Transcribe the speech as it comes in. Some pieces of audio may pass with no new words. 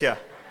Yeah.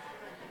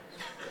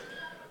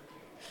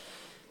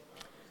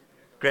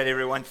 Great,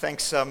 everyone.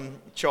 Thanks,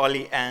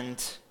 Charlie and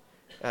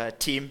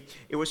team.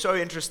 It was so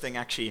interesting,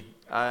 actually.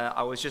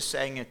 I was just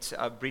saying it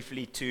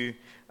briefly to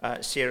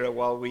Sarah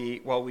while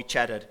we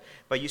chatted.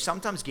 But you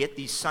sometimes get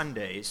these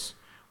Sundays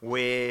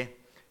where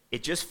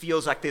it just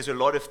feels like there's a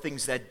lot of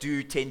things that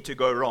do tend to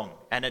go wrong.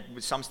 And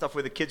some stuff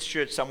with the kids'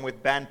 church, some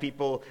with band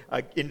people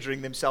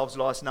injuring themselves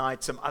last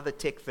night, some other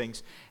tech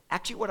things.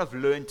 Actually, what I've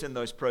learned in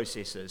those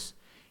processes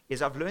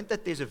is I've learned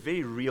that there's a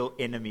very real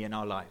enemy in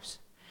our lives.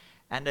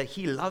 And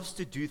he loves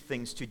to do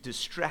things to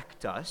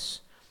distract us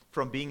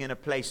from being in a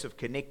place of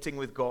connecting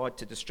with God,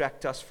 to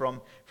distract us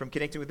from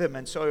connecting with Him.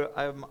 And so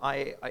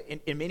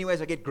in many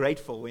ways, I get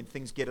grateful when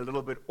things get a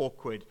little bit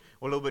awkward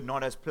or a little bit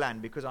not as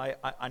planned, because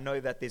I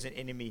know that there's an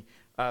enemy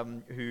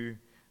who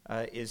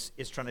is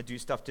trying to do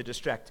stuff to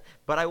distract.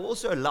 But I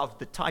also love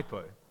the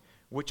typo,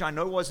 which I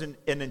know wasn't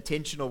an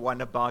intentional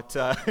one about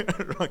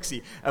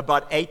Roxy,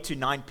 about 8 to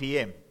 9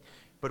 p.m.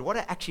 But what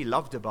I actually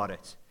loved about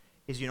it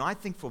is, I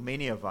think for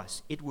many of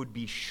us, it would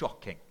be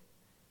shocking,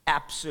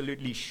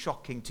 absolutely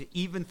shocking, to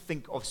even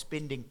think of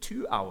spending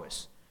 2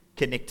 hours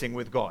connecting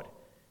with God.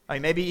 I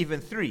mean, maybe even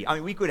 3. I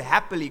mean, we could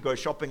happily go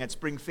shopping at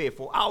Spring Fair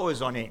for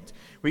hours on end.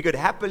 We could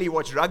happily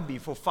watch rugby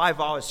for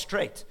 5 hours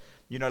straight.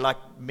 Like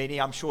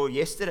many, I'm sure,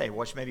 yesterday,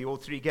 watched maybe all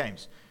 3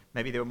 games.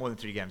 Maybe there were more than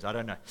 3 games, I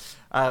don't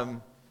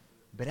know.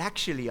 But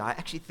actually, I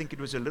think it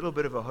was a little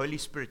bit of a Holy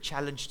Spirit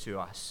challenge to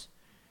us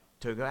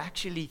to go,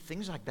 actually,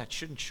 things like that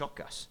shouldn't shock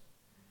us.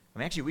 I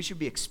mean, actually, we should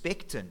be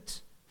expectant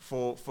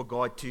for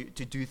God to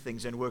do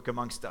things and work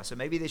amongst us. And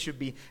maybe there should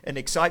be an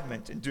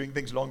excitement in doing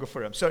things longer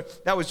for Him. So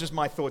that was just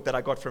my thought that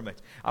I got from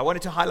it. I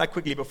wanted to highlight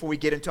quickly before we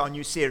get into our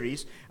new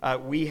series,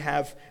 we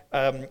have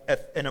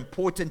an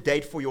important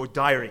date for your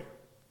diary.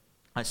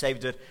 I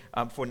saved it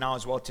for now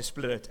as well to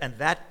split it. And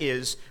that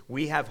is,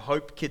 we have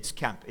Hope Kids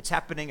Camp. It's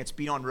happening. It's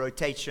been on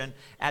rotation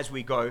as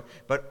we go.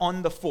 But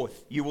on the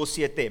 4th, you will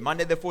see it there.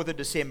 Monday the 4th of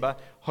December,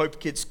 Hope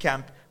Kids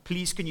Camp.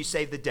 Please, can you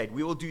save the date?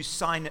 We will do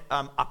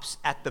sign-ups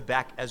at the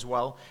back as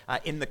well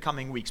in the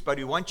coming weeks. But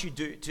we want you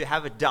to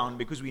have it down,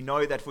 because we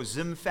know that for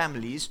Zim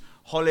families,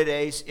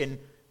 holidays in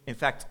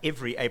fact,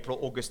 every April,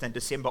 August, and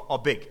December are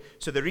big.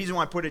 So the reason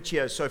why I put it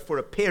here is so for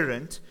a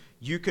parent,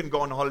 you can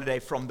go on holiday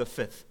from the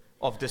 5th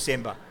of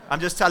December. I'm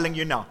just telling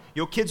you now.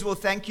 Your kids will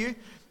thank you.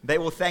 They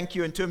will thank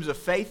you in terms of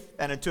faith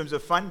and in terms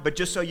of fun. But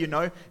just so you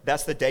know,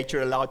 that's the date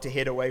you're allowed to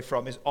head away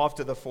from, is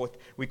after the 4th.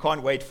 We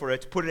can't wait for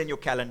it. Put it in your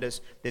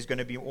calendars. There's going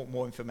to be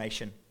more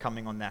information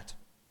coming on that.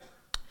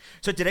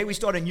 So today we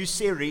start a new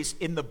series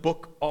in the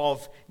book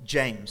of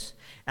James.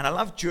 And I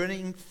love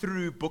journeying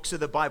through books of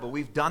the Bible.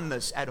 We've done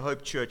this at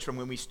Hope Church from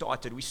when we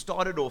started. We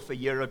started off a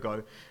year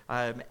ago,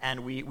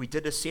 and we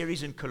did a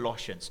series in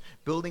Colossians,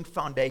 building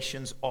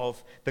foundations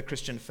of the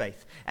Christian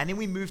faith. And then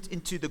we moved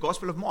into the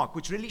Gospel of Mark,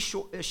 which really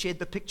shared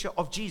the picture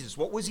of Jesus.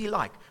 What was He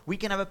like? We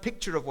can have a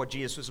picture of what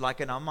Jesus was like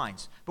in our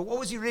minds. But what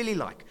was He really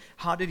like?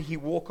 How did He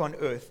walk on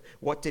earth?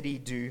 What did He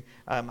do?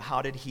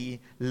 How did He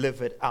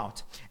live it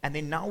out? And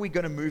then now we're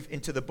going to move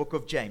into the book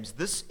of James.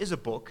 This is a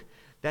book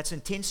that's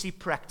intensely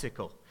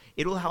practical.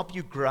 It will help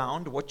you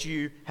ground what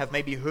you have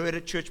maybe heard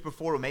at church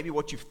before, or maybe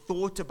what you've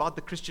thought about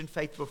the Christian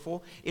faith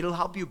before. It'll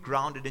help you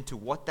ground it into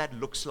what that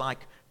looks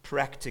like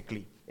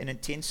practically, an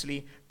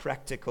intensely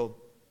practical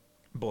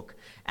book.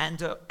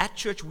 And at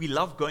church, we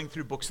love going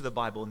through books of the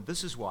Bible, and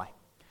this is why.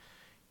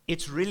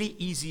 It's really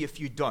easy, if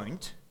you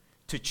don't,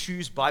 to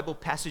choose Bible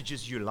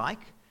passages you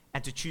like,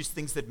 and to choose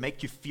things that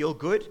make you feel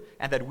good,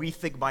 and that we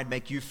think might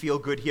make you feel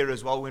good here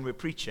as well when we're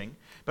preaching.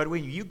 But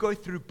when you go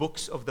through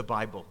books of the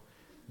Bible,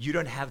 you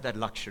don't have that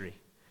luxury,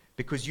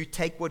 because you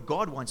take what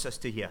God wants us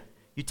to hear.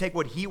 You take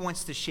what He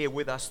wants to share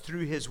with us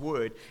through His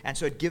Word, and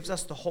so it gives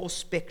us the whole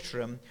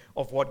spectrum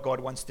of what God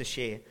wants to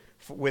share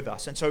with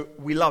us. And so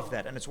we love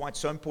that, and it's why it's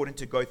so important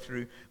to go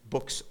through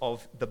books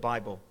of the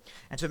Bible.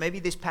 And so maybe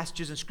there's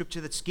passages in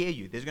Scripture that scare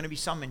you. There's going to be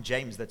some in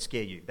James that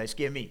scare you. They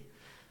scare me.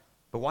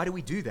 But why do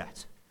we do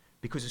that?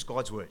 Because it's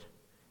God's Word,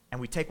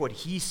 and we take what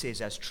He says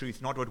as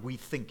truth, not what we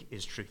think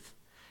is truth.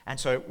 And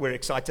so we're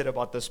excited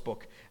about this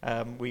book.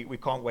 We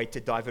can't wait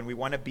to dive in. We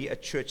want to be a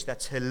church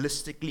that's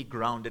holistically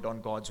grounded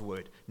on God's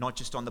Word, not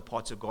just on the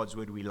parts of God's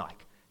Word we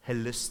like,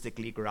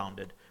 holistically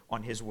grounded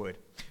on His Word.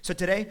 So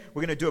today,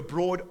 we're going to do a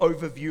broad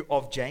overview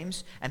of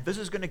James, and this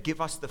is going to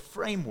give us the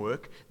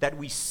framework that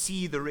we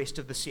see the rest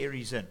of the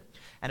series in.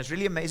 And it's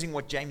really amazing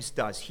what James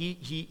does.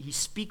 He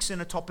speaks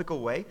in a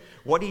topical way.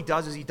 What he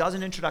does is he does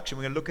an introduction.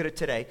 We're going to look at it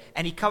today.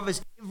 And he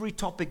covers every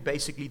topic,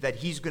 basically, that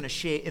he's going to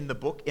share in the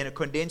book in a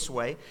condensed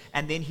way.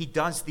 And then he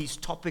does these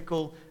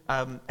topical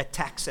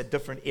attacks at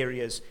different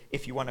areas,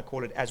 if you want to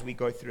call it, as we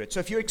go through it.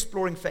 So if you're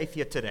exploring faith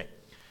here today,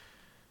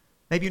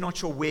 maybe you're not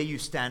sure where you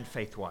stand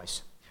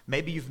faith-wise.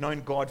 Maybe you've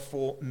known God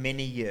for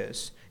many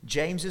years.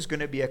 James is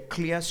going to be a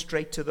clear,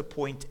 straight to the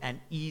point,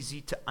 and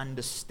easy to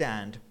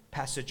understand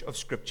passage of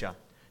Scripture.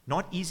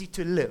 Not easy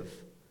to live,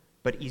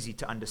 but easy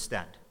to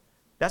understand.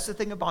 That's the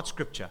thing about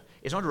Scripture.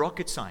 It's not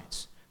rocket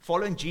science.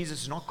 Following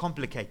Jesus is not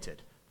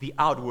complicated. The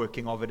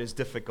outworking of it is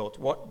difficult.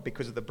 What?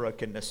 Because of the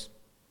brokenness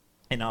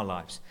in our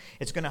lives.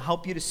 It's going to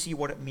help you to see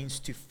what it means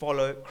to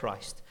follow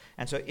Christ.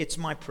 And so it's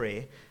my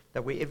prayer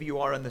that wherever you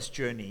are on this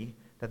journey,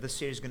 that this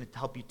series is going to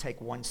help you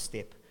take one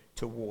step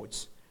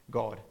towards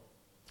God.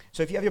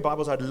 So if you have your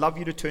Bibles, I'd love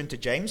you to turn to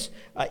James.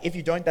 If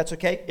you don't, that's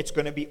okay. It's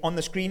going to be on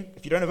the screen.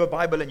 If you don't have a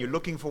Bible and you're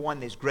looking for one,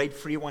 there's great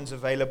free ones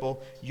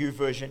available,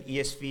 YouVersion,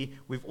 ESV.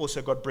 We've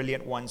also got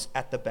brilliant ones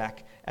at the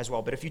back as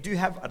well. But if you do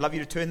have, I'd love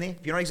you to turn there.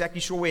 If you're not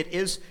exactly sure where it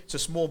is, it's a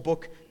small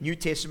book, New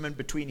Testament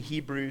between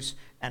Hebrews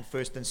and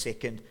 1st and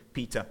 2nd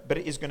Peter. But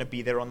it is going to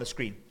be there on the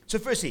screen. So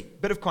firstly,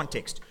 bit of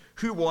context.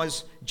 Who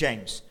was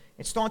James?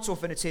 It starts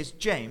off and it says,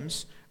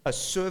 James, a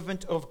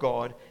servant of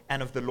God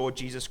and of the Lord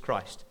Jesus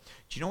Christ.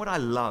 Do you know what I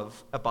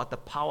love about the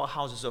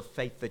powerhouses of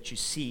faith that you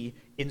see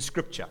in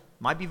Scripture?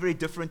 Might be very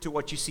different to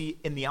what you see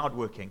in the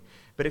outworking.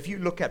 But if you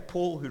look at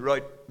Paul, who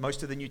wrote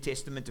most of the New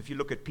Testament, if you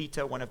look at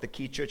Peter, one of the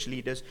key church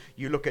leaders,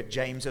 you look at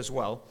James as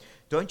well,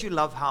 don't you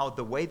love how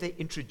the way they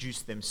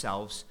introduce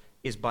themselves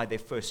is by their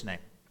first name?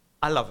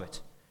 I love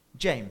it.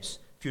 James.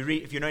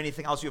 If you know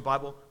anything else in your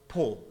Bible,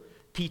 Paul,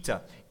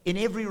 Peter. In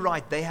every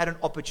right, they had an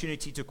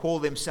opportunity to call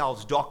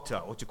themselves doctor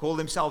or to call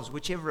themselves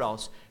whichever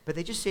else, but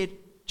they just said,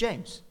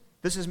 James.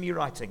 This is me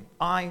writing.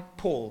 I,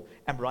 Paul,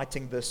 am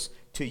writing this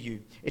to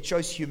you. It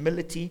shows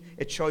humility.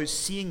 It shows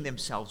seeing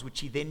themselves, which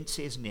he then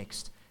says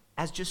next,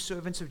 as just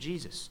servants of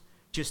Jesus.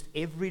 Just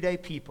everyday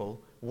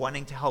people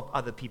wanting to help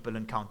other people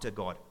encounter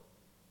God.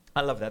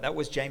 I love that. That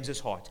was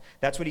James's heart.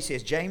 That's what he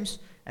says. James,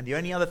 and the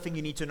only other thing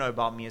you need to know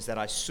about me is that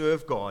I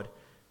serve God,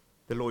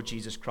 the Lord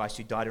Jesus Christ,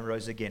 who died and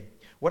rose again.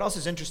 What else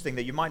is interesting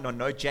that you might not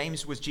know?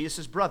 James was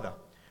Jesus' brother.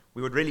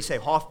 We would really say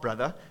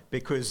half-brother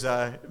because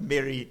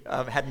Mary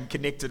hadn't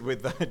connected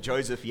with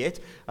Joseph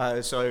yet.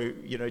 So,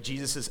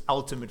 Jesus'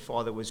 ultimate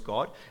father was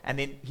God. And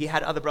then he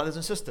had other brothers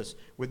and sisters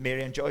with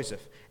Mary and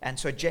Joseph. And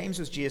so James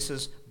was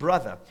Jesus'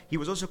 brother. He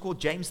was also called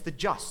James the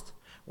Just.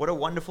 What a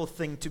wonderful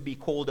thing to be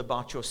called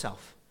about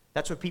yourself.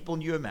 That's what people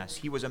knew him as.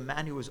 He was a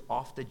man who was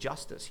after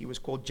justice. He was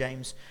called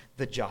James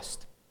the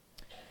Just.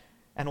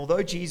 And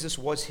although Jesus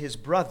was his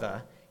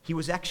brother, he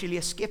was actually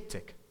a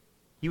skeptic.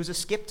 He was a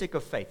skeptic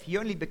of faith. He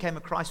only became a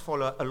Christ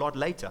follower a lot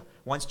later,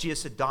 once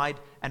Jesus had died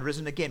and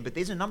risen again. But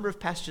there's a number of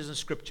passages in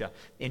Scripture,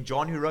 in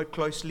John who wrote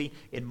closely,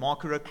 in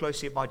Mark who wrote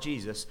closely about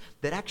Jesus,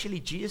 that actually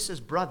Jesus'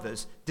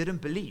 brothers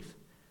didn't believe.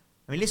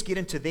 I mean, let's get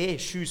into their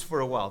shoes for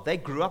a while. They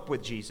grew up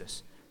with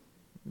Jesus.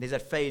 There's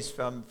that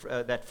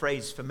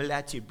phrase,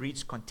 familiarity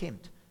breeds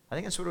contempt. I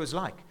think that's what it was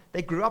like.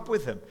 They grew up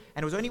with him.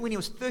 And it was only when he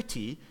was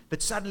 30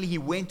 that suddenly he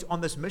went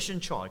on this mission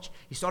charge.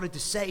 He started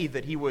to say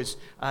that he was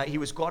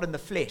God in the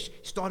flesh.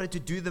 He started to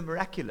do the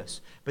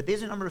miraculous. But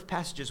there's a number of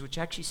passages which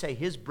actually say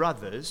his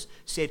brothers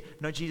said,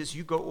 no, Jesus,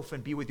 you go off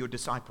and be with your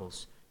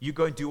disciples. You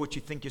go and do what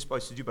you think you're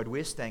supposed to do, but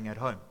we're staying at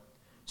home.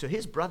 So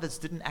his brothers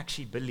didn't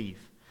actually believe.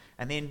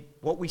 And then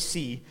what we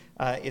see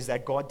is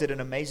that God did an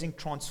amazing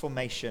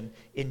transformation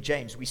in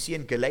James. We see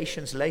in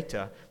Galatians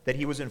later that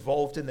he was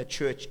involved in the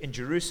church in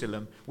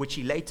Jerusalem, which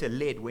he later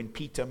led when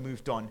Peter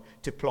moved on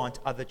to plant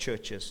other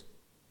churches.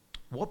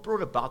 What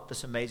brought about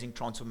this amazing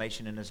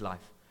transformation in his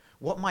life?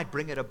 What might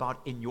bring it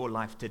about in your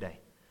life today?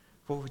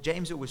 For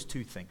James, it was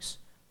two things,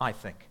 I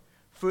think.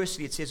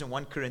 Firstly, it says in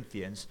 1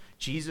 Corinthians,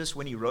 Jesus,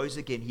 when he rose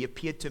again, he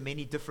appeared to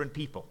many different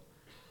people.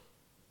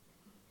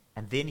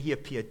 And then he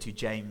appeared to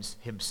James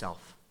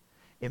himself.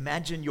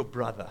 Imagine your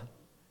brother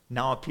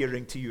now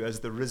appearing to you as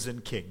the risen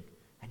king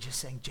and just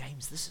saying,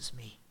 James, this is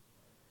me.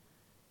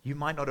 You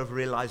might not have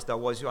realized I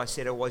was who I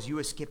said I was. You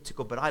were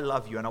skeptical, but I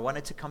love you, and I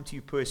wanted to come to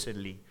you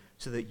personally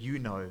so that you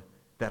know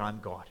that I'm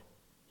God.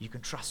 You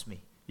can trust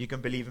me. You can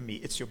believe in me.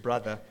 It's your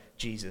brother,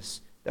 Jesus.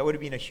 That would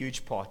have been a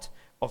huge part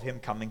of him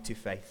coming to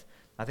faith.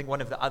 I think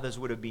one of the others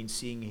would have been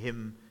seeing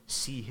him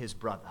see his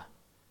brother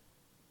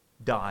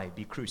die,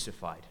 be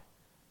crucified.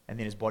 And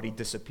then his body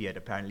disappeared,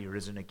 apparently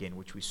risen again,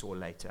 which we saw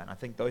later. And I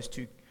think those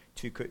two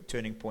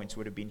turning points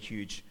would have been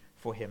huge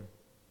for him.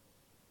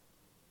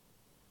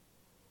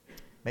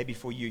 Maybe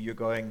for you, you're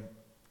going,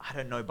 I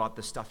don't know about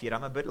this stuff yet.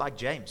 I'm a bit like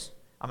James.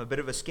 I'm a bit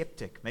of a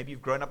skeptic. Maybe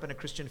you've grown up in a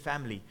Christian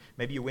family.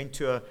 Maybe you went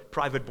to a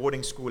private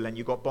boarding school and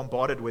you got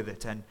bombarded with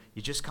it and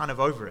you're just kind of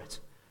over it.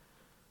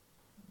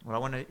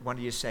 Well, I want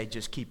you to say,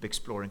 just keep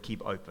exploring,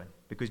 keep open.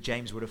 Because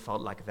James would have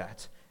felt like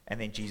that. And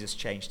then Jesus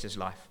changed his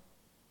life.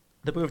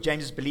 The book of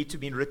James is believed to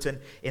have been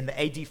written in the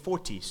AD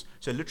 40s,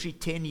 so literally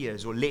 10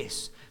 years or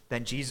less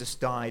than Jesus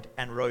died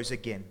and rose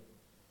again.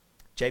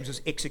 James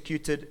was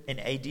executed in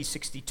AD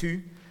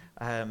 62,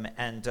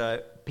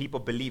 and people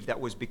believe that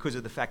was because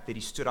of the fact that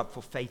he stood up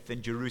for faith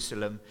in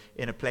Jerusalem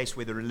in a place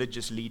where the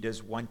religious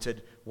leaders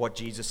wanted what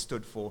Jesus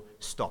stood for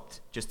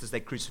stopped. Just as they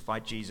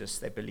crucified Jesus,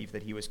 they believed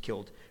that he was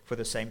killed for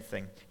the same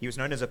thing. He was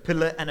known as a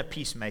pillar and a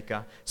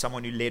peacemaker,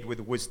 someone who led with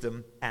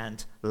wisdom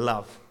and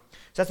love.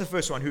 So that's the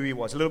first one, who he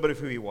was, a little bit of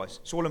who he was.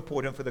 It's all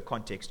important for the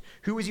context.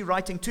 Who was he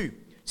writing to? It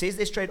says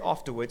there straight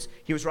afterwards,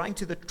 he was writing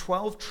to the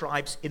 12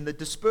 tribes in the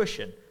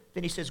dispersion.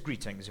 Then he says,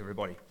 greetings,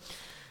 everybody.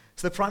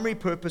 So the primary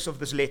purpose of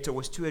this letter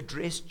was to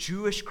address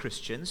Jewish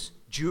Christians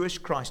Jewish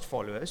Christ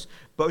followers,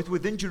 both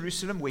within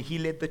Jerusalem where he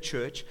led the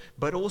church,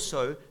 but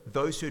also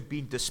those who had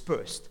been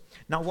dispersed.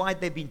 Now, why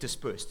had they been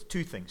dispersed?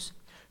 Two things.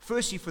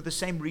 Firstly, for the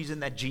same reason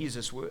that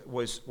Jesus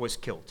was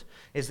killed,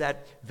 is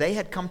that they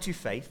had come to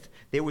faith.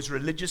 There was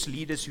religious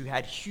leaders who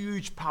had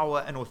huge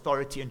power and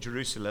authority in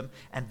Jerusalem,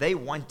 and they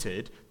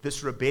wanted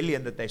this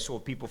rebellion that they saw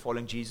people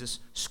following Jesus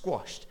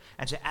squashed.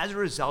 And so as a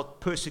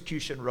result,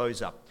 persecution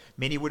rose up.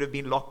 Many would have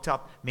been locked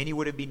up, many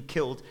would have been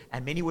killed,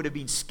 and many would have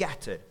been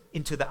scattered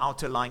into the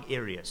outer lying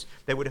areas.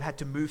 They would have had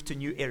to move to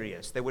new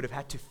areas. They would have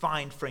had to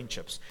find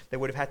friendships. They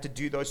would have had to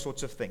do those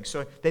sorts of things.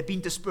 So they've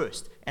been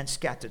dispersed and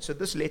scattered. So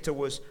this letter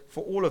was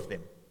for all of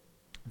them.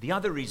 The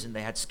other reason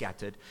they had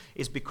scattered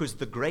is because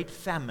the great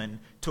famine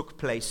took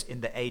place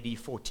in the AD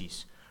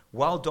 40s.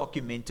 Well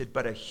documented,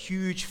 but a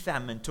huge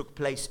famine took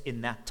place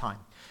in that time.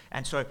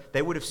 And so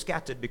they would have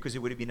scattered because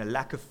there would have been a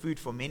lack of food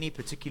for many,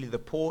 particularly the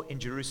poor in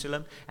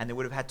Jerusalem, and they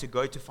would have had to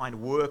go to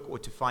find work or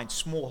to find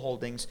small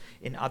holdings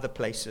in other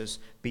places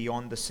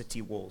beyond the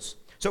city walls.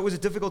 So it was a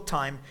difficult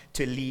time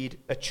to lead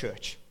a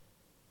church.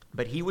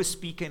 But he was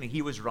speaking and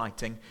he was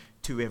writing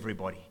to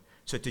everybody.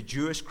 So to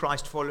Jewish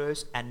Christ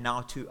followers and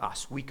now to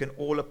us. We can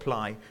all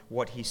apply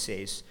what he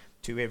says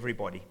to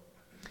everybody.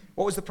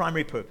 What was the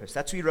primary purpose?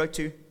 That's what he wrote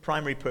to,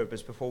 primary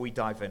purpose, before we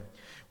dive in.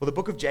 Well, the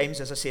book of James,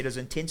 as I said, is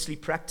intensely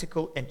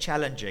practical and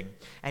challenging.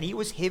 And he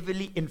was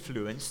heavily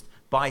influenced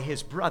by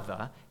his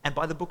brother and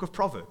by the book of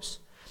Proverbs.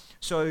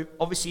 So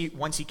obviously,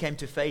 once he came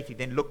to faith, he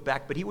then looked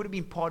back, but he would have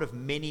been part of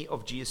many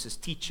of Jesus'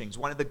 teachings.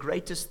 One of the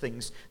greatest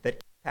things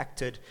that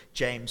impacted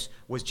James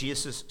was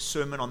Jesus'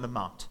 Sermon on the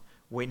Mount,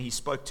 when he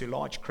spoke to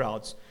large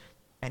crowds,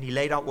 and he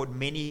laid out what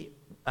many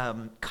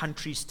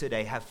countries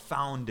today have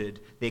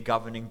founded their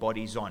governing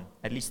bodies on.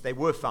 At least they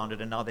were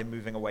founded, and now they're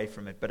moving away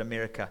from it, but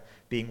America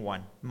being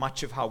one.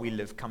 Much of how we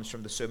live comes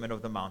from the Sermon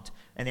of the Mount.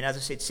 And then, as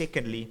I said,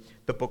 secondly,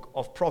 the book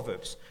of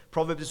Proverbs.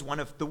 Proverbs is one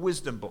of the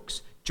wisdom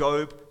books.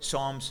 Job,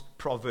 Psalms,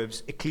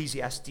 Proverbs,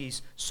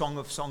 Ecclesiastes, Song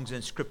of Songs,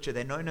 and Scripture.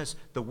 They're known as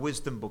the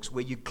wisdom books,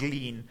 where you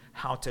glean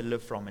how to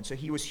live from. And so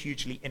he was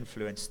hugely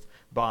influenced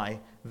by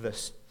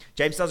this.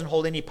 James doesn't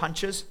hold any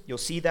punches. You'll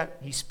see that.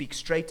 He speaks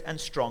straight and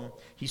strong.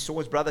 He saw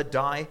his brother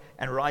die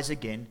and rise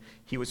again.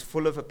 He was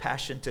full of a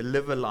passion to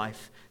live a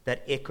life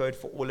that echoed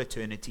for all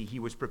eternity. He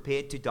was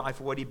prepared to die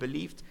for what he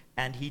believed,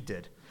 and he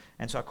did.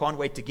 And so I can't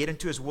wait to get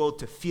into his world,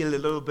 to feel a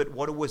little bit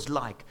what it was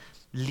like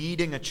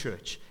leading a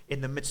church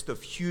in the midst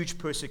of huge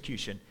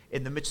persecution,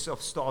 in the midst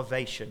of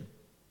starvation,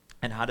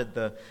 and how did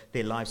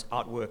their lives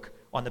outwork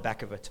on the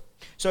back of it.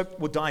 So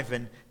we'll dive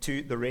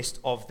into the rest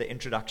of the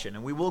introduction,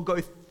 and we will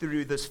go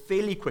through this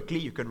fairly quickly.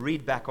 You can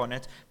read back on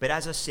it, but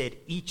as I said,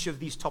 each of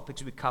these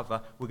topics we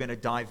cover, we're going to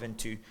dive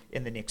into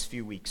in the next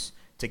few weeks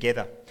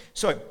together.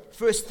 So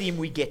first theme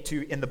we get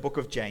to in the book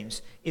of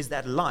James is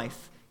that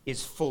life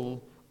is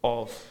full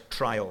of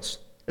trials.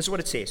 This is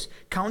what it says.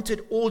 Count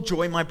it all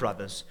joy, my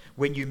brothers,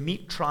 when you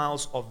meet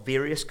trials of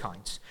various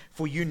kinds.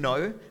 For you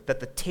know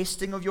that the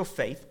testing of your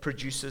faith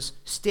produces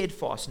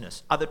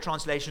steadfastness. Other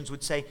translations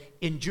would say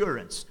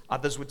endurance.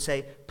 Others would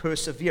say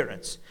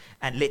perseverance.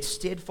 And let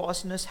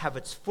steadfastness have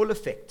its full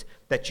effect,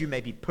 that you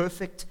may be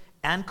perfect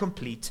and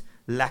complete,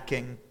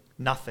 lacking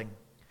nothing.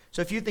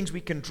 So a few things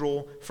we can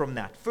draw from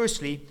that.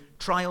 Firstly,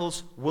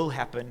 trials will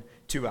happen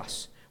to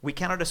us. We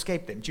cannot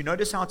escape them. Do you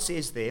notice how it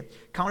says there,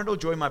 count it all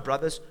joy, my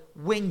brothers,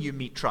 when you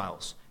meet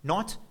trials?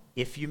 Not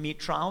if you meet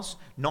trials,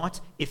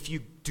 not if you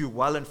do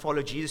well and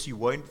follow Jesus, you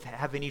won't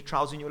have any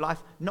trials in your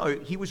life. No,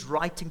 he was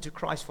writing to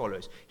Christ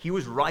followers. He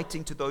was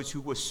writing to those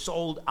who were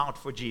sold out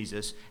for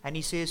Jesus. And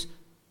he says,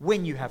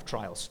 when you have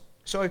trials.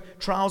 So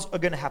trials are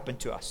going to happen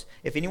to us.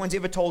 If anyone's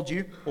ever told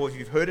you, or if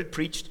you've heard it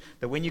preached,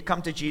 that when you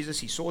come to Jesus,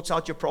 he sorts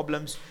out your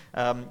problems,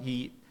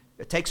 he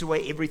takes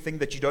away everything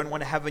that you don't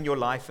want to have in your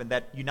life, and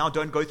that you now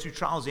don't go through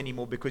trials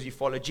anymore because you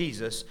follow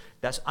Jesus,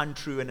 that's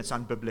untrue and it's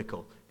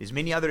unbiblical. There's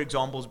many other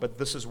examples, but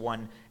this is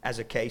one as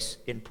a case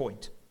in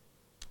point.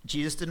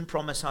 Jesus didn't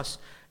promise us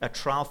a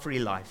trial-free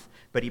life,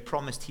 but he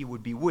promised he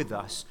would be with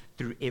us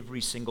through every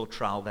single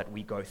trial that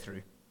we go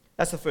through.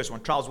 That's the first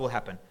one. Trials will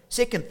happen.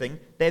 Second thing,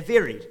 they're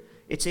varied.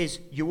 It says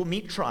you will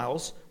meet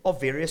trials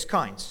of various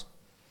kinds.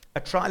 A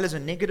trial is a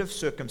negative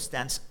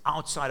circumstance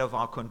outside of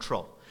our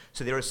control.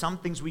 So there are some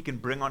things we can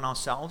bring on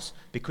ourselves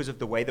because of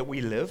the way that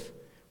we live.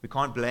 We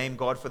can't blame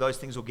God for those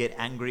things or get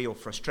angry or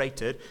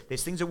frustrated.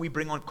 There's things that we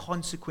bring on,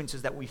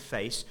 consequences that we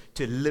face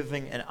to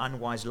living an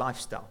unwise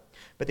lifestyle.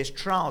 But there's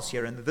trials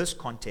here. In this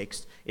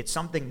context, it's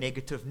something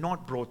negative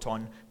not brought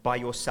on by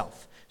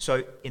yourself.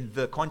 So in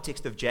the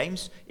context of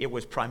James, it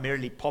was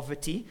primarily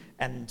poverty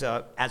and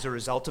as a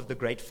result of the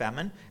great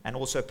famine, and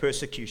also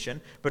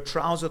persecution. But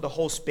trials are the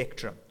whole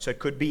spectrum. So it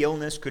could be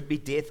illness, could be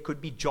death,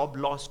 could be job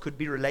loss, could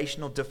be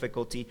relational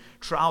difficulty.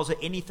 Trials are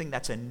anything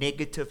that's a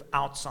negative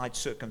outside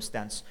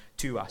circumstance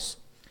to us.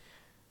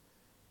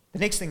 The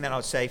next thing that I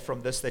would say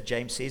from this that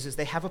James says is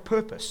they have a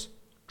purpose.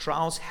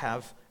 Trials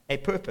have a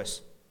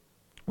purpose,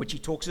 which he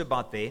talks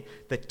about there.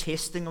 The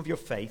testing of your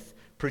faith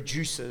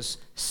produces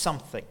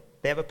something.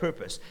 They have a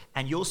purpose.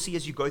 And you'll see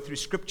as you go through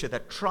Scripture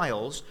that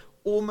trials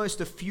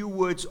almost a few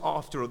words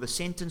after, or the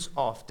sentence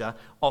after,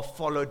 are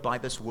followed by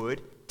this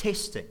word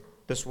testing,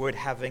 this word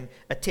having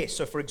a test.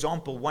 So for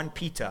example, 1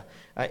 Peter,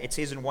 it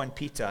says in 1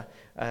 Peter,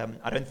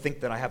 I don't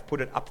think that I have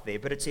put it up there,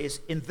 but it says,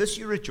 in this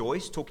you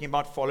rejoice, talking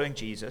about following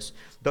Jesus,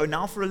 though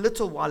now for a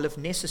little while, if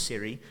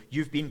necessary,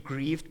 you've been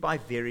grieved by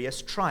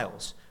various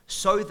trials,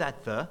 so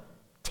that the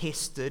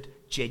tested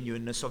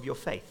genuineness of your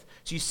faith.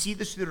 So you see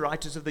this through the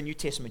writers of the New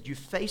Testament. You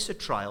face a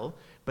trial,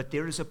 but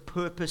there is a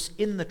purpose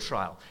in the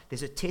trial.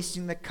 There's a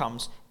testing that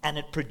comes, and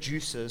it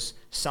produces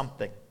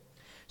something.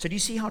 So do you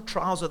see how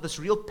trials are this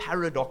real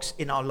paradox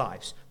in our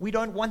lives? We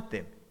don't want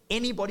them.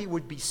 Anybody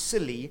would be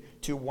silly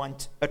to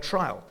want a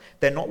trial.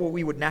 They're not what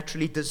we would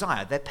naturally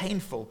desire. They're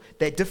painful.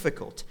 They're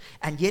difficult.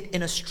 And yet,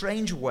 in a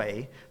strange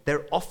way,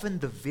 they're often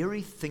the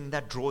very thing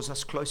that draws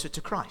us closer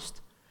to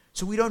Christ.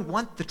 So we don't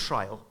want the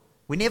trial.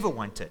 We never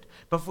want it.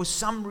 But for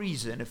some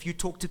reason, if you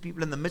talk to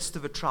people in the midst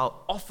of a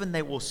trial, often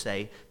they will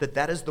say that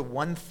that is the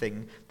one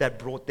thing that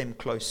brought them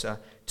closer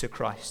to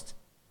Christ.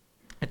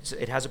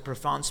 It has a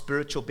profound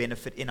spiritual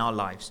benefit in our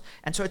lives.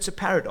 And so it's a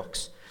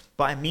paradox.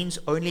 By a means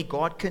only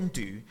God can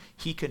do,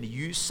 he can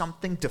use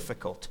something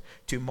difficult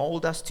to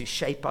mold us, to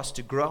shape us,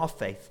 to grow our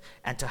faith,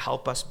 and to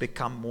help us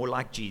become more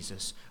like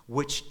Jesus,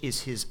 which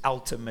is his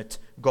ultimate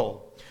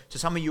goal. So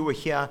some of you were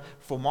here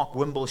for Mark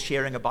Wimble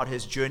sharing about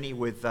his journey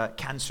with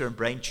cancer and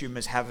brain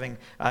tumors, having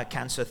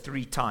cancer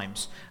 3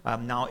 times,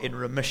 now in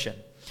remission.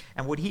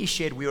 And what he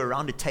shared, we were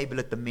around a table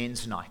at the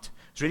men's night.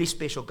 It's really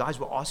special. Guys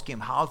were asking him,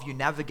 how have you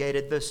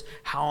navigated this?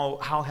 How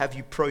have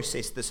you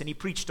processed this? And he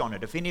preached on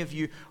it. If any of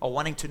you are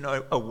wanting to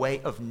know a way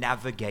of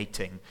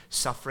navigating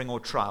suffering or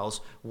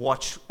trials,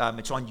 watch,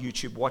 it's on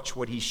YouTube, watch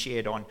what he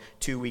shared on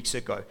 2 weeks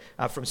ago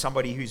from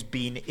somebody who's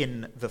been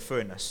in the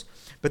furnace.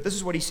 But this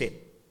is what he said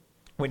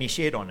when he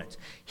shared on it.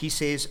 He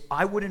says,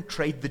 I wouldn't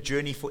trade the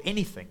journey for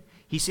anything.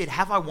 He said,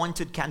 have I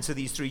wanted cancer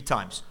these 3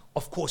 times?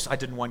 Of course I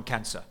didn't want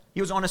cancer.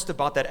 He was honest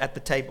about that at the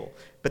table.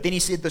 But then he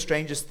said the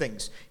strangest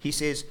things. He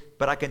says,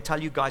 but I can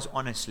tell you guys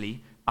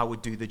honestly, I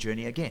would do the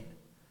journey again.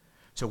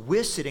 So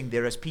we're sitting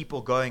there as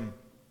people going,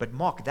 but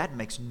Mark, that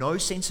makes no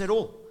sense at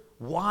all.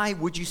 Why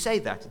would you say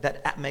that?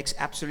 That makes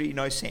absolutely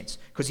no sense.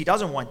 Because he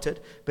doesn't want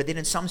it, but then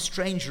in some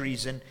strange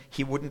reason,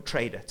 he wouldn't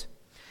trade it.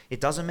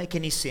 It doesn't make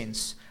any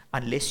sense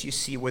unless you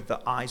see with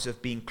the eyes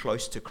of being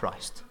close to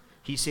Christ.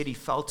 He said he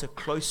felt a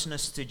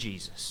closeness to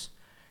Jesus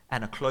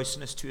and a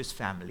closeness to his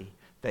family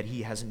that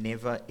he has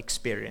never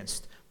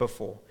experienced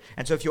before.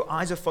 And so if your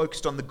eyes are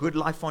focused on the good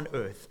life on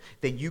earth,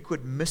 then you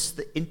could miss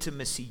the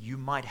intimacy you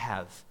might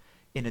have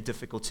in a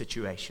difficult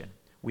situation.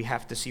 We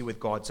have to see with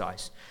God's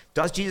eyes.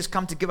 Does Jesus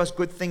come to give us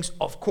good things?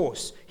 Of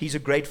course. He's a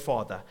great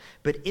father.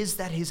 But is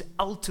that his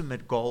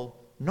ultimate goal?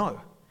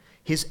 No.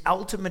 His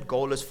ultimate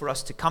goal is for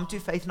us to come to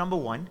faith, number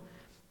 1,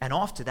 and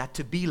after that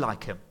to be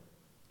like him.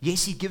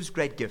 Yes, he gives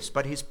great gifts,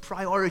 but his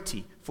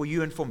priority for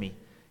you and for me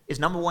is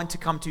number 1, to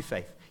come to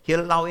faith.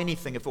 He'll allow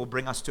anything if it will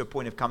bring us to a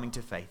point of coming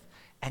to faith.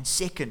 And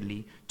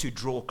secondly, to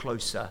draw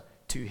closer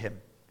to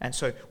him. And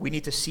so we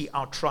need to see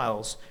our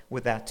trials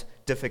with that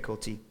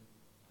difficulty.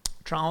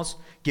 Trials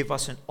give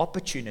us an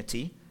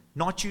opportunity,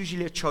 not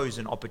usually a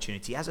chosen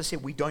opportunity. As I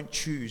said, we don't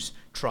choose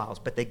trials,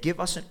 but they give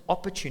us an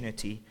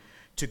opportunity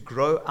to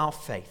grow our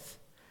faith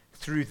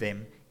through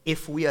them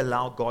if we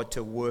allow God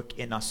to work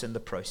in us in the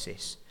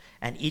process.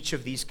 And each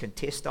of these can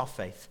test our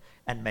faith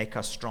and make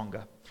us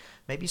stronger.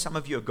 Maybe some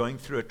of you are going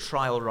through a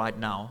trial right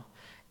now,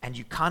 and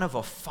you kind of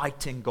are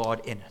fighting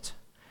God in it.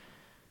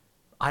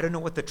 I don't know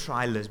what the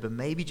trial is, but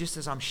maybe just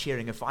as I'm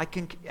sharing, if I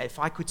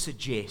could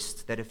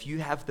suggest that if you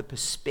have the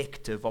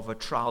perspective of a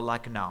trial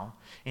like now,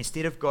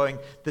 instead of going,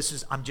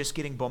 I'm just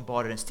getting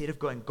bombarded, instead of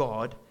going,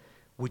 God,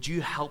 would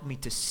you help me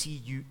to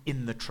see you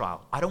in the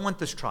trial? I don't want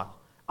this trial.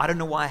 I don't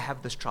know why I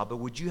have this trial, but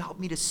would you help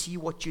me to see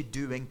what you're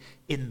doing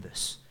in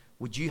this?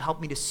 Would you help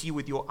me to see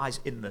with your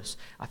eyes in this?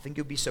 I think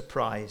you'll be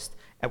surprised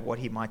at what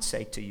he might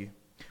say to you.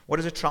 What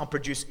does a trial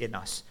produce in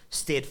us?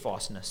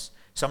 Steadfastness.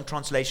 Some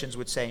translations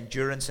would say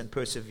endurance and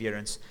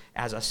perseverance,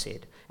 as I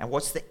said. And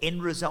what's the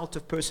end result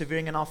of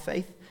persevering in our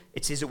faith?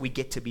 It says that we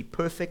get to be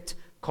perfect,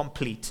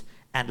 complete,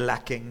 and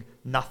lacking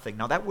nothing.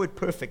 Now that word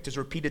perfect is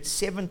repeated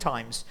 7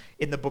 times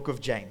in the book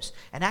of James.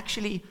 And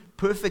actually,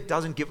 perfect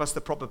doesn't give us the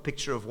proper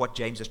picture of what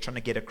James is trying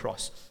to get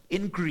across.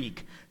 In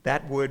Greek,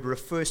 that word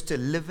refers to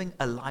living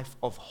a life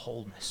of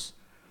wholeness.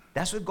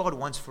 That's what God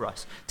wants for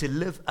us, to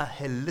live a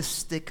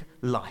holistic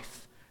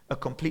life, a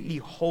completely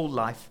whole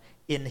life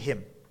in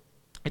him.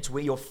 It's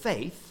where your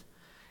faith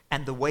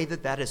and the way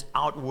that is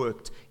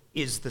outworked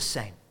is the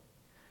same.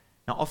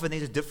 Now, often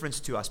there's a difference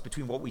to us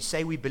between what we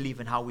say we believe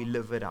and how we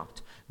live it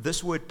out.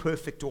 This word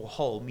perfect or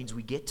whole means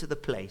we get to the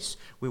place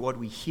where what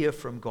we hear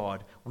from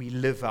God, we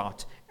live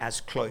out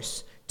as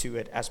close to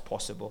it as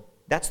possible.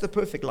 That's the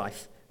perfect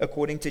life,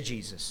 according to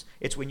Jesus.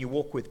 It's when you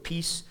walk with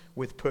peace,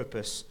 with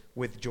purpose,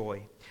 with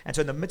joy. And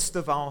so in the midst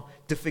of our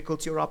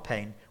difficulty or our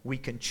pain, we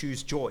can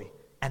choose joy.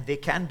 And there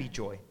can be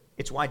joy.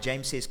 It's why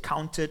James says,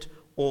 count it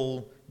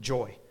all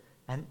joy.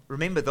 And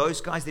remember, those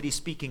guys that he's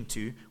speaking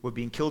to were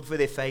being killed for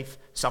their faith.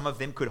 Some of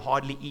them could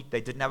hardly eat. They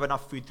didn't have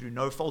enough food through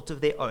no fault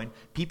of their own.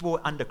 People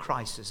were under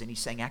crisis. And he's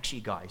saying, actually,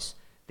 guys,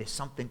 there's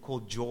something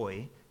called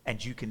joy,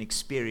 and you can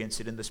experience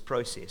it in this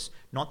process.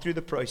 Not through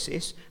the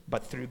process,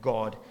 but through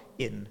God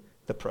in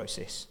the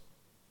process.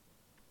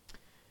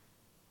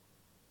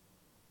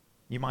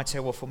 You might say,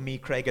 well, for me,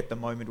 Craig, at the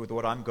moment with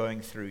what I'm going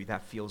through,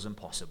 that feels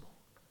impossible.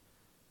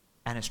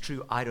 And it's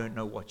true, I don't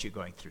know what you're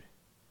going through.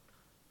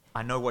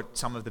 I know what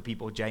some of the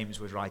people James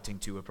was writing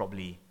to were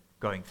probably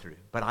going through,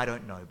 but I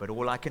don't know. But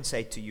all I can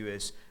say to you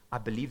is, I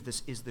believe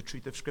this is the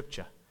truth of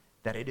Scripture,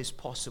 that it is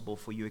possible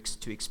for you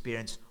to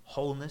experience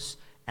wholeness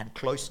and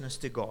closeness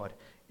to God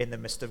in the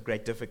midst of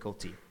great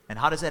difficulty. And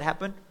how does that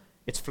happen?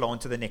 It's flow on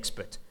to the next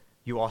bit.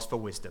 You ask for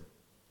wisdom.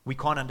 We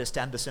can't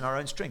understand this in our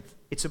own strength.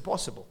 It's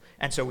impossible.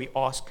 And so we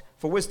ask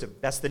for wisdom.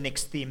 That's the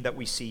next theme that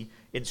we see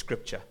in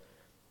Scripture.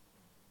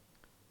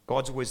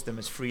 God's wisdom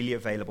is freely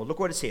available. Look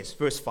what it says,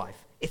 verse 5.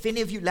 If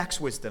any of you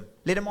lacks wisdom,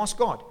 let him ask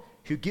God,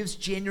 who gives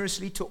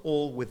generously to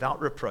all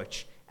without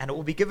reproach, and it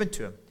will be given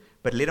to him.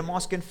 But let him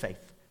ask in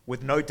faith,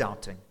 with no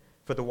doubting.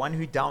 For the one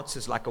who doubts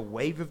is like a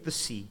wave of the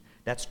sea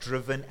that's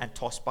driven and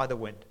tossed by the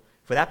wind.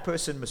 For that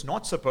person must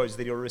not suppose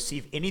that he'll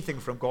receive anything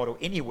from God or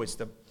any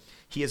wisdom.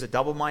 He is a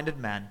double-minded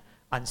man,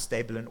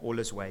 unstable in all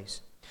his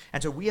ways.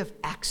 And so we have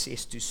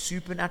access to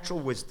supernatural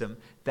wisdom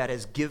that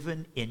is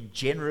given in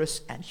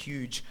generous and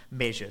huge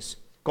measures.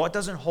 God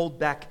doesn't hold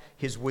back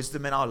his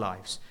wisdom in our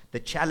lives. The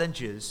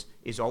challenge is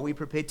are we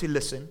prepared to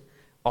listen?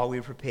 Are we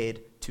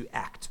prepared to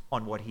act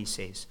on what he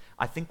says?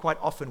 I think quite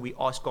often we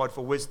ask God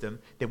for wisdom,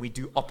 then we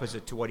do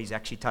opposite to what he's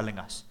actually telling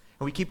us.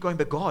 And we keep going,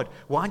 but God,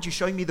 why aren't you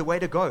showing me the way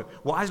to go?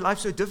 Why is life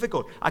so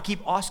difficult? I keep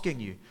asking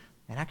you.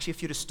 And actually,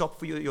 if you to stop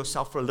for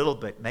yourself for a little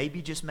bit,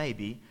 maybe, just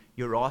maybe,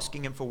 you're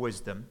asking him for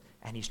wisdom,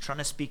 and he's trying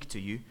to speak to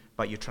you,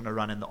 but you're trying to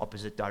run in the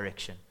opposite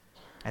direction.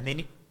 And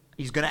then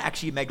he's going to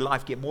actually make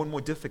life get more and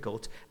more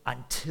difficult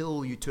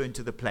until you turn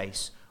to the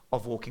place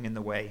of walking in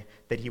the way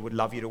that he would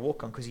love you to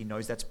walk on, because he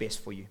knows that's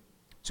best for you.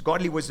 So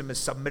godly wisdom is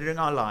submitting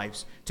our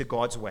lives to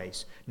God's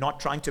ways, not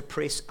trying to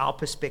press our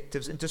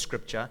perspectives into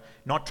Scripture,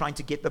 not trying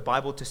to get the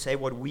Bible to say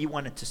what we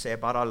want it to say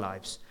about our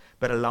lives,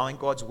 but allowing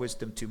God's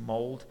wisdom to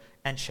mold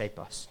and shape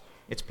us.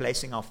 It's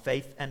placing our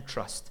faith and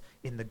trust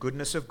in the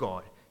goodness of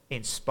God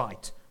in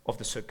spite of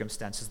the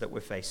circumstances that we're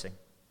facing.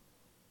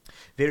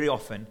 Very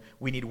often,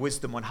 we need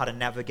wisdom on how to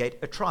navigate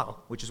a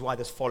trial, which is why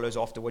this follows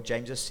after what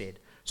James has said.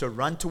 So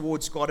run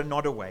towards God and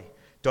not away.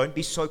 Don't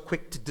be so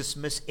quick to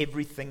dismiss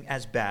everything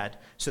as bad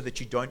so that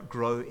you don't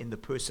grow in the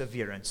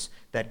perseverance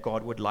that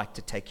God would like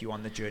to take you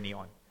on the journey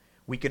on.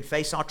 We can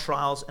face our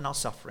trials and our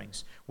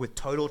sufferings with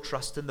total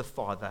trust in the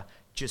Father,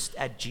 just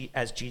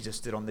as Jesus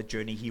did on the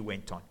journey he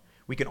went on.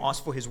 We can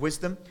ask for his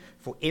wisdom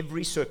for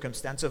every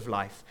circumstance of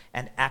life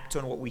and act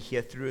on what we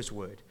hear through his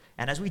word.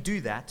 And as we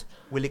do that,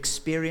 we'll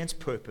experience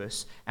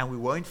purpose, and we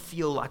won't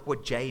feel like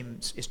what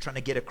James is trying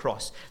to get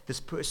across. This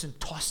person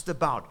tossed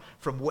about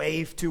from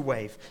wave to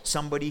wave,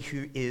 somebody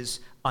who is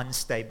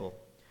unstable.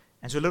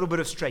 And so a little bit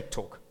of straight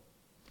talk.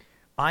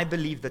 I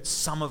believe that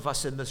some of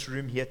us in this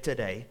room here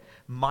today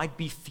might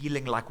be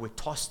feeling like we're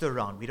tossed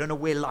around. We don't know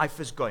where life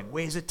is going.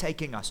 Where is it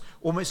taking us?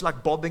 Almost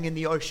like bobbing in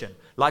the ocean.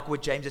 Like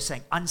what James is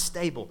saying,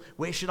 unstable.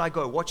 Where should I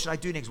go? What should I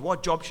do next?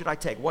 What job should I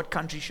take? What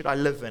country should I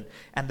live in?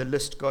 And the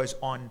list goes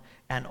on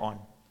and on.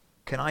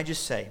 Can I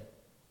just say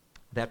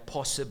that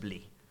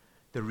possibly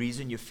the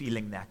reason you're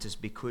feeling that is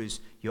because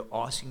you're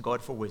asking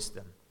God for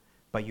wisdom,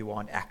 but you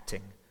aren't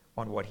acting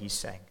on what he's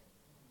saying.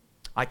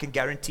 I can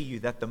guarantee you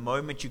that the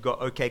moment you go,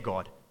 okay,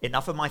 God,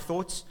 enough of my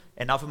thoughts,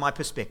 enough of my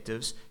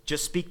perspectives,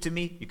 just speak to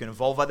me. You can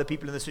involve other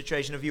people in the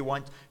situation if you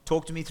want.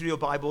 Talk to me through your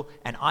Bible,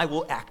 and I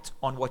will act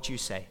on what you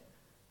say.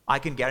 I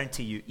can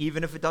guarantee you,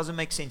 even if it doesn't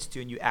make sense to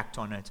you and you act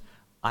on it,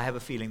 I have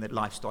a feeling that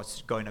life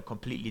starts going a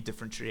completely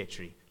different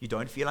trajectory. You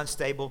don't feel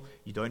unstable.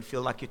 You don't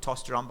feel like you're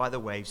tossed around by the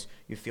waves.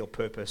 You feel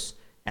purpose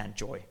and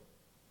joy.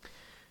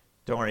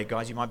 Don't worry,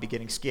 guys, you might be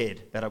getting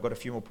scared that I've got a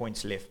few more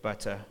points left,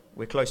 but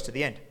we're close to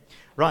the end.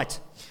 Right.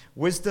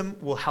 Wisdom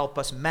will help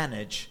us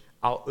manage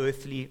our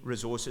earthly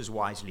resources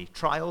wisely.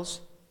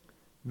 Trials,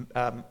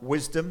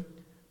 wisdom,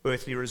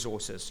 earthly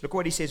resources. Look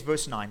what he says,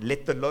 verse 9.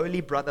 Let the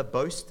lowly brother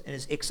boast in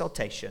his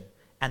exaltation,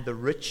 and the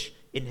rich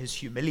in his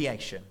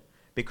humiliation,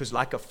 because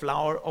like a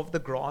flower of the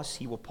grass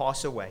he will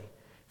pass away.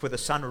 For the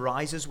sun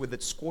rises with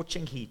its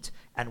scorching heat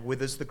and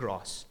withers the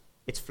grass.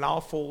 Its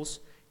flower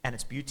falls and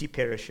its beauty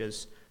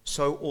perishes.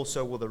 So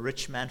also will the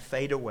rich man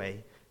fade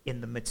away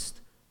in the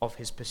midst of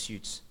his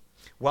pursuits.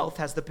 Wealth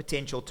has the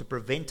potential to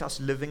prevent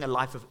us living a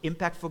life of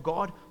impact for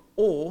God,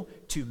 or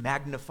to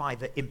magnify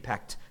the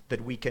impact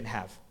that we can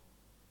have.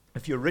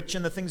 If you're rich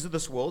in the things of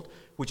this world,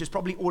 which is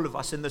probably all of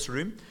us in this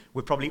room,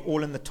 we're probably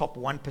all in the top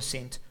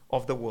 1%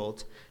 of the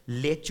world,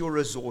 let your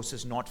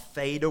resources not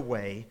fade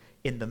away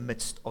in the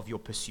midst of your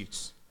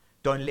pursuits.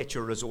 Don't let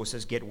your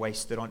resources get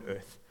wasted on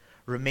earth.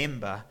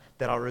 Remember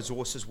that our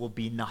resources will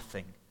be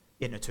nothing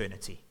in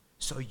eternity.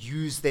 So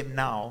use them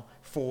now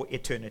for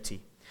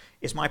eternity.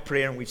 It's my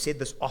prayer, and we've said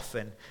this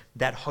often,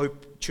 that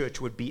Hope Church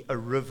would be a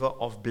river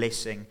of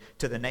blessing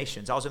to the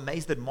nations. I was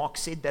amazed that Mark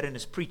said that in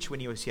his preach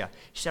when he was here.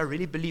 He said, I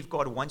really believe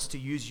God wants to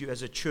use you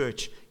as a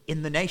church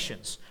in the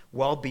nations,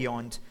 well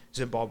beyond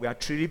Zimbabwe. I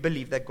truly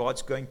believe that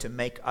God's going to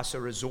make us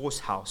a resource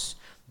house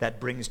that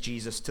brings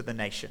Jesus to the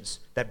nations,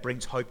 that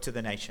brings hope to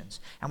the nations.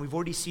 And we've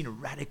already seen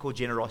radical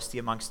generosity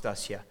amongst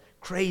us here.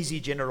 Crazy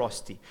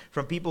generosity,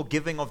 from people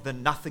giving of the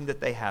nothing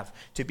that they have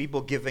to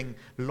people giving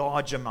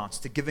large amounts,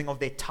 to giving of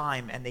their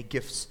time and their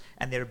gifts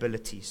and their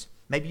abilities.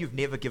 Maybe you've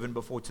never given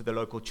before to the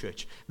local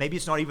church. Maybe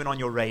it's not even on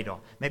your radar.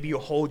 Maybe you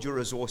hold your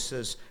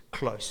resources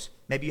close.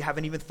 Maybe you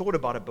haven't even thought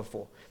about it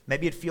before.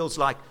 Maybe it feels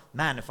like,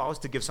 man, if I was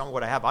to give some of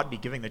what I have, I'd be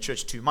giving the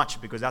church too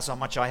much because that's how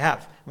much I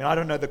have. I mean, I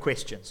don't know the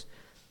questions.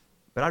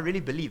 But I really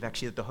believe,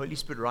 actually, that the Holy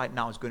Spirit right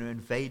now is going to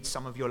invade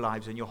some of your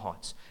lives and your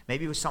hearts.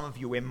 Maybe with some of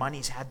you where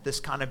money's had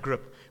this kind of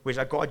grip, where it's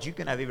like, God, you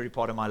can have every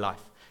part of my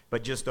life,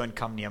 but just don't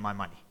come near my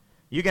money.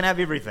 You can have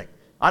everything.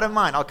 I don't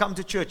mind. I'll come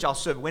to church. I'll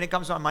serve. When it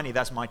comes to my money,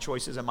 that's my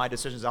choices and my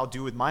decisions. I'll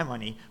do with my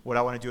money what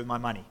I want to do with my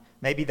money.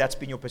 Maybe that's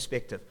been your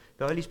perspective.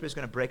 The Holy Spirit's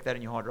going to break that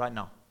in your heart right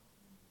now.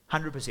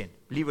 100%.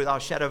 Believe without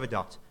a shadow of a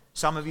doubt.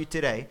 Some of you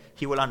today,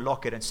 He will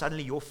unlock it, and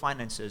suddenly your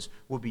finances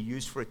will be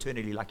used for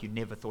eternity like you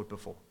never thought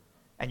before.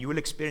 And you will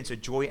experience a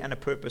joy and a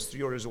purpose through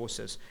your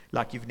resources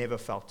like you've never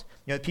felt.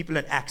 You know, the people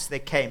in Acts, they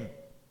came.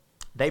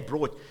 They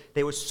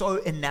were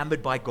so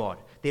enamored by God.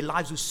 Their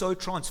lives were so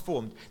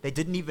transformed, they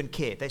didn't even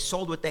care. They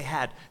sold what they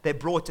had. They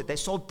brought it. They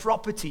sold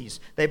properties.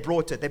 They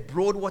brought it. They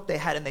brought what they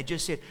had, and they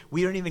just said,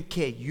 we don't even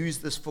care. Use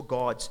this for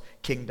God's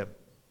kingdom.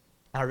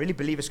 And I really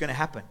believe it's going to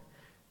happen.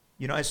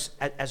 You know,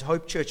 as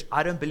Hope Church,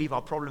 I don't believe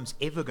our problem's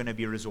ever going to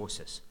be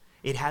resources.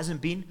 It hasn't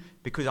been,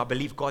 because I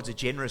believe God's a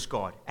generous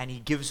God, and He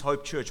gives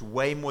Hope Church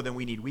way more than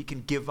we need. We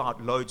can give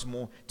out loads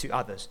more to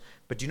others.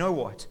 But you know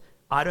what?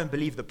 I don't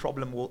believe the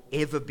problem will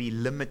ever be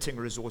limiting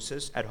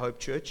resources at Hope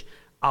Church.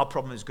 Our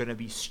problem is going to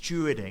be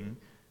stewarding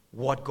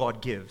what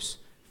God gives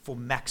for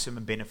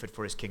maximum benefit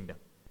for His kingdom.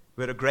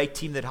 We've got a great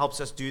team that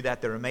helps us do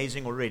that. They're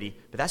amazing already.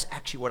 But that's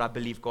actually what I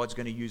believe God's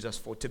going to use us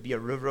for, to be a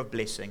river of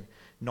blessing,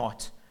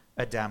 not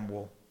a dam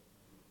wall.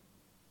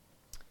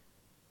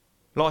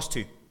 Last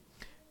two.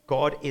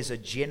 God is a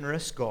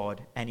generous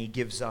God, and He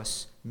gives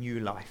us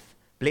new life.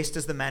 Blessed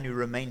is the man who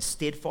remains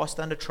steadfast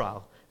under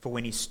trial, for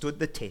when he stood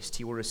the test,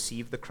 he will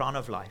receive the crown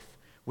of life,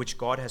 which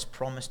God has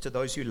promised to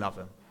those who love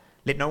Him.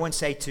 Let no one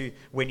say to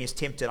when he is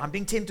tempted, I'm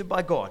being tempted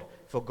by God,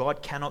 for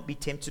God cannot be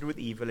tempted with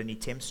evil, and He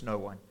tempts no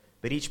one.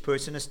 But each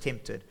person is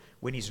tempted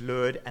when he's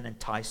lured and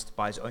enticed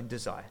by his own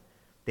desire.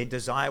 Then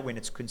desire, when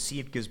it's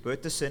conceived, gives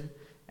birth to sin,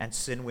 and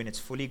sin, when it's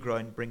fully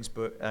grown, brings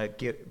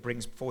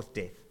forth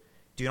death.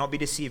 Do not be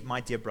deceived,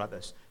 my dear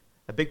brothers.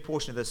 A big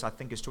portion of this, I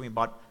think, is talking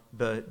about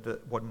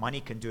what money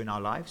can do in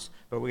our lives,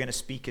 but we're going to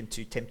speak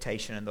into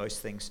temptation and those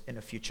things in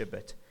a future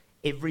bit.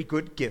 Every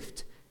good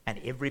gift and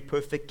every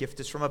perfect gift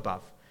is from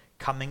above,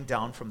 coming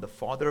down from the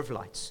Father of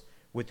lights,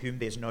 with whom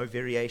there's no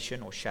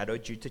variation or shadow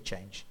due to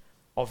change.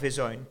 Of His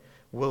own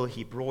will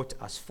He brought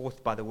us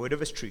forth by the word of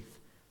His truth,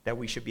 that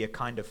we should be a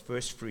kind of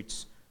first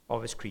fruits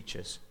of His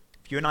creatures.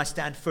 If you and I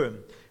stand firm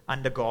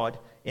under God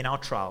in our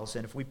trials,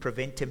 and if we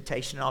prevent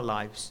temptation in our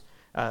lives,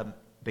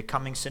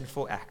 becoming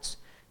sinful acts,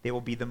 there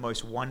will be the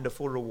most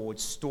wonderful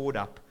rewards stored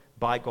up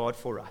by God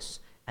for us.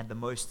 And the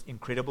most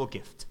incredible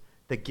gift,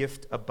 the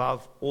gift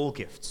above all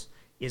gifts,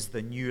 is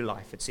the new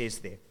life. It says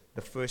there,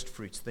 the first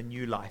fruits, the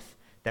new life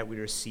that we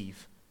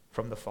receive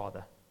from the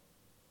Father.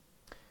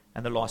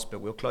 And the last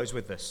bit, we'll close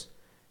with this.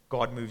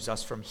 God moves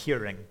us from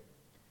hearing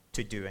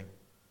to doing.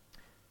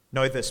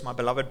 Know this, my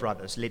beloved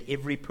brothers, let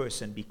every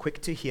person be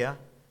quick to hear,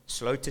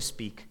 slow to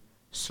speak,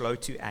 slow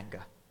to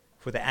anger.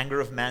 For the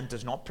anger of man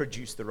does not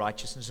produce the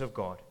righteousness of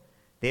God.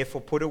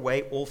 Therefore put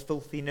away all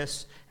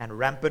filthiness and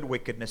rampant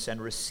wickedness,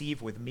 and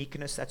receive with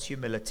meekness, that's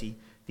humility,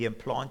 the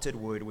implanted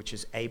word which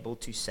is able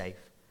to save.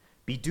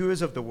 Be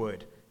doers of the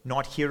word,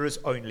 not hearers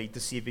only,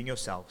 deceiving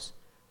yourselves.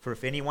 For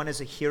if anyone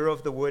is a hearer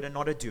of the word and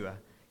not a doer,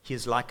 he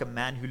is like a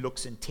man who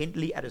looks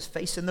intently at his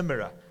face in the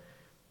mirror.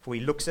 For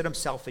he looks at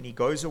himself and he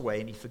goes away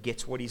and he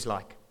forgets what he's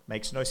like.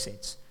 Makes no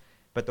sense.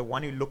 But the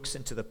one who looks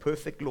into the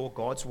perfect law,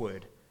 God's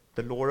word,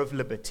 the law of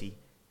liberty,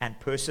 and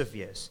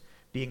perseveres,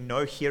 being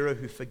no hearer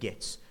who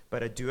forgets,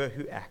 but a doer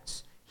who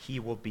acts, he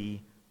will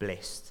be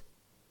blessed.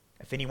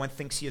 If anyone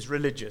thinks he is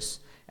religious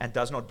and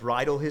does not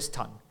bridle his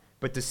tongue,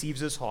 but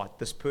deceives his heart,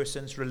 this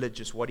person's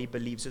religious. What he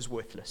believes is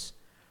worthless.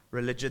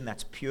 Religion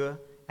that's pure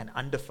and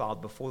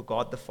undefiled before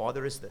God the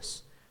Father is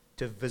this: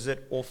 to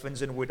visit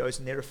orphans and widows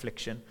in their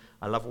affliction.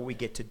 I love what we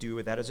get to do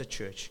with that as a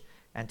church,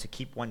 and to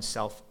keep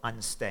oneself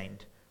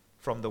unstained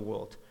from the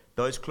world.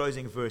 Those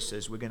closing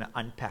verses we're going to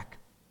unpack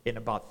in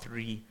about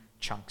 3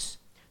 chunks.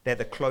 They're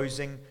the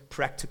closing,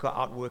 practical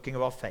outworking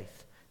of our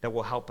faith that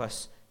will help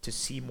us to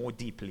see more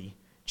deeply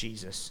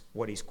Jesus,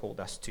 what He's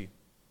called us to.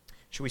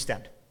 Shall we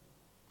stand?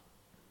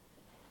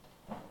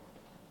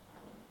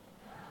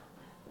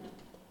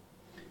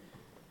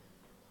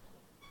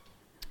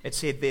 It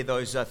said there,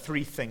 those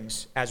 3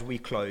 things as we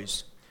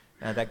close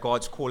that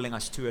God's calling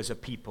us to as a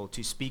people: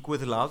 to speak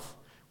with love,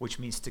 which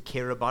means to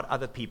care about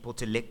other people,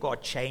 to let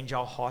God change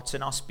our hearts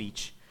and our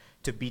speech,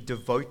 to be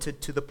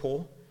devoted to the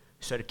poor,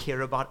 so to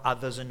care about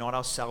others and not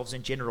ourselves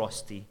in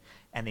generosity,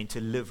 and then to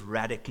live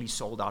radically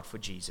sold out for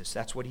Jesus.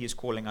 That's what he is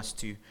calling us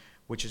to,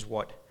 which is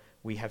what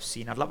we have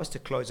seen. I'd love us to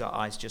close our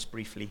eyes just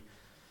briefly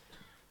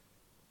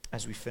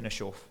as we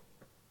finish off.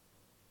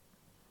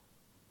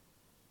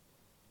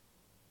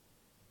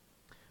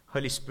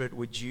 Holy Spirit,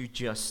 would you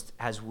just,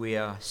 as we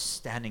are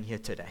standing here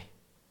today,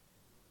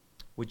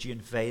 would you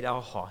invade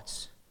our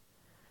hearts,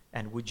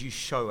 and would you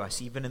show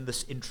us, even in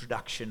this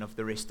introduction of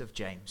the rest of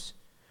James,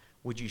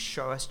 would you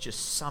show us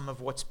just some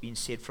of what's been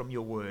said from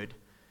your word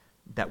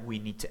that we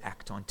need to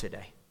act on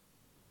today?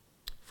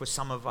 For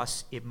some of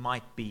us, it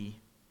might be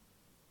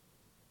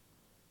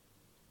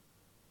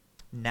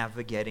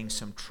navigating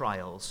some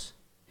trials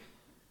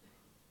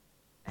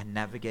and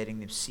navigating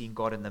them, seeing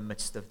God in the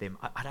midst of them.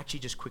 I'd actually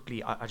just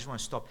quickly, I just want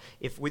to stop.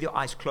 If with your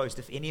eyes closed,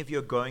 if any of you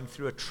are going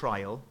through a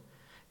trial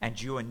and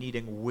you are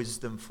needing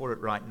wisdom for it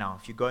right now,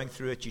 if you're going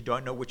through it, you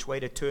don't know which way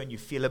to turn, you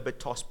feel a bit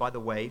tossed by the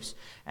waves,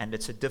 and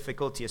it's a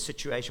difficulty, a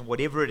situation,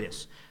 whatever it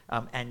is,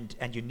 and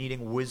you're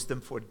needing wisdom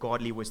for it,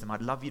 godly wisdom,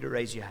 I'd love you to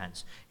raise your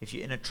hands. If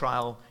you're in a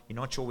trial, you're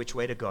not sure which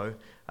way to go,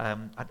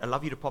 I'd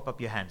love you to pop up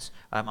your hands.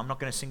 I'm not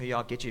going to single you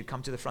out, get you to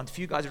come to the front. A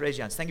few guys raise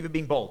your hands. Thank you for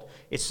being bold.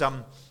 It's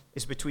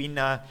between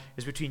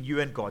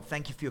you and God.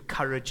 Thank you for your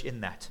courage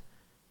in that.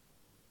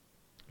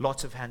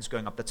 Lots of hands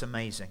going up. That's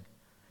amazing.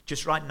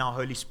 Just right now,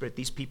 Holy Spirit,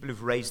 these people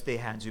who've raised their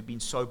hands, who've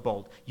been so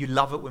bold, you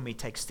love it when we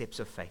take steps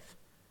of faith.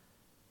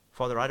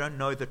 Father, I don't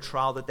know the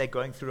trial that they're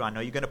going through. I know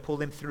you're going to pull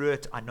them through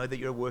it. I know that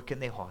you're working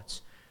their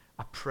hearts.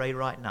 I pray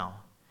right now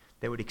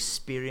they would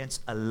experience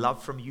a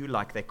love from you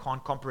like they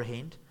can't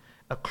comprehend,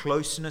 a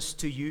closeness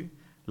to you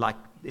like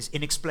is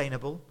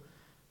inexplainable,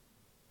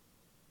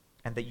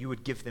 and that you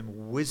would give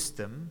them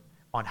wisdom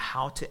on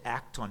how to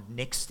act, on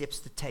next steps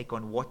to take,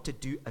 on what to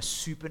do, a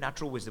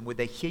supernatural wisdom. Would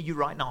they hear you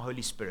right now,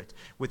 Holy Spirit,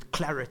 with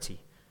clarity,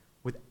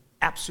 with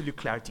absolute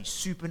clarity,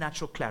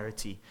 supernatural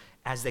clarity,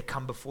 as they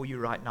come before you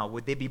right now?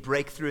 Would there be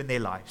breakthrough in their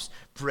lives,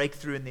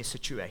 breakthrough in their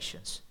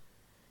situations?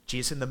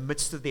 Jesus, in the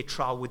midst of their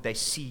trial, would they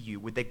see you?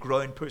 Would they grow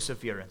in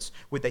perseverance?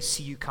 Would they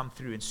see you come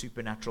through in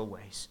supernatural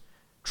ways?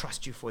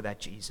 Trust you for that,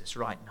 Jesus,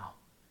 right now.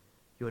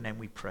 In your name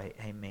we pray,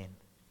 amen.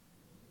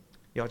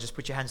 Yeah, just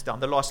put your hands down.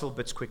 The last little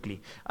bits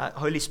quickly.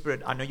 Holy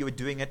Spirit, I know you were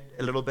doing it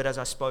a little bit as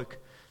I spoke.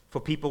 For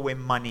people where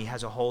money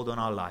has a hold on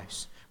our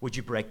lives, would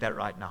you break that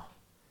right now?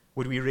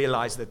 Would we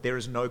realize that there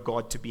is no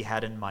God to be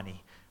had in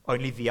money,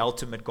 only the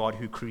ultimate God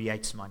who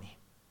creates money?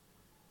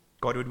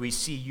 God, would we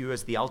see you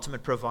as the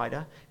ultimate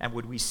provider, and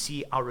would we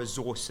see our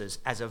resources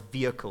as a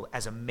vehicle,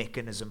 as a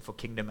mechanism for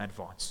kingdom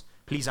advance?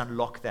 Please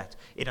unlock that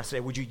in us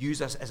today. Would you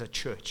use us as a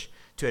church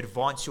to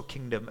advance your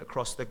kingdom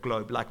across the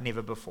globe like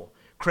never before?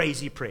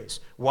 Crazy prayers,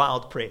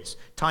 wild prayers,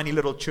 tiny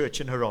little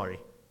church in Harare.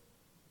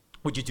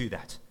 Would you do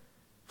that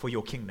for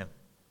your kingdom?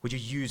 Would you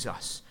use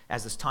us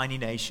as this tiny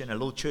nation, a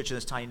little church in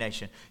this tiny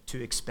nation,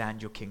 to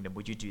expand your kingdom?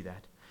 Would you do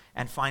that?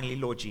 And finally,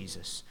 Lord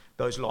Jesus,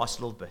 those last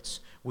little bits,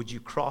 would you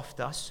craft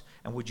us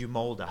and would you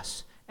mold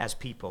us as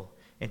people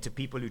into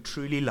people who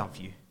truly love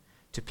you,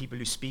 to people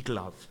who speak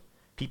love,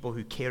 people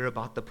who care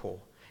about the poor,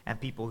 and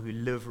people who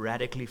live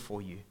radically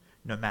for you,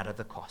 no matter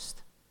the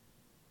cost.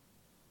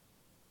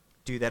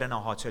 Do that in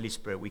our hearts, Holy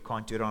Spirit. We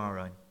can't do it on our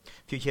own.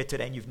 If you're here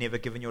today and you've never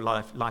given your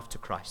life to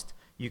Christ,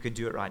 you can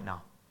do it right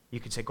now. You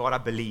can say, God, I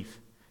believe.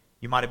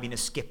 You might have been a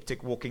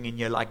skeptic walking in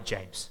here like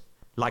James,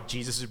 like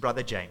Jesus'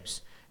 brother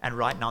James. And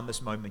right now in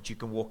this moment, you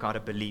can walk out a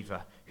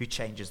believer who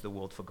changes the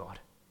world for God.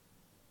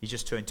 You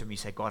just turn to me and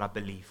say, God, I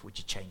believe. Would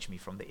you change me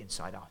from the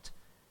inside out?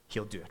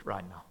 He'll do it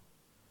right now.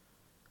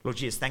 Lord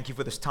Jesus, thank you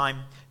for this time.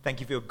 Thank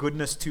you for your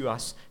goodness to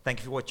us. Thank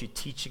you for what you're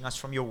teaching us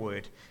from your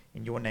word.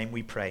 In your name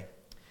we pray.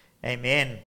 Amen.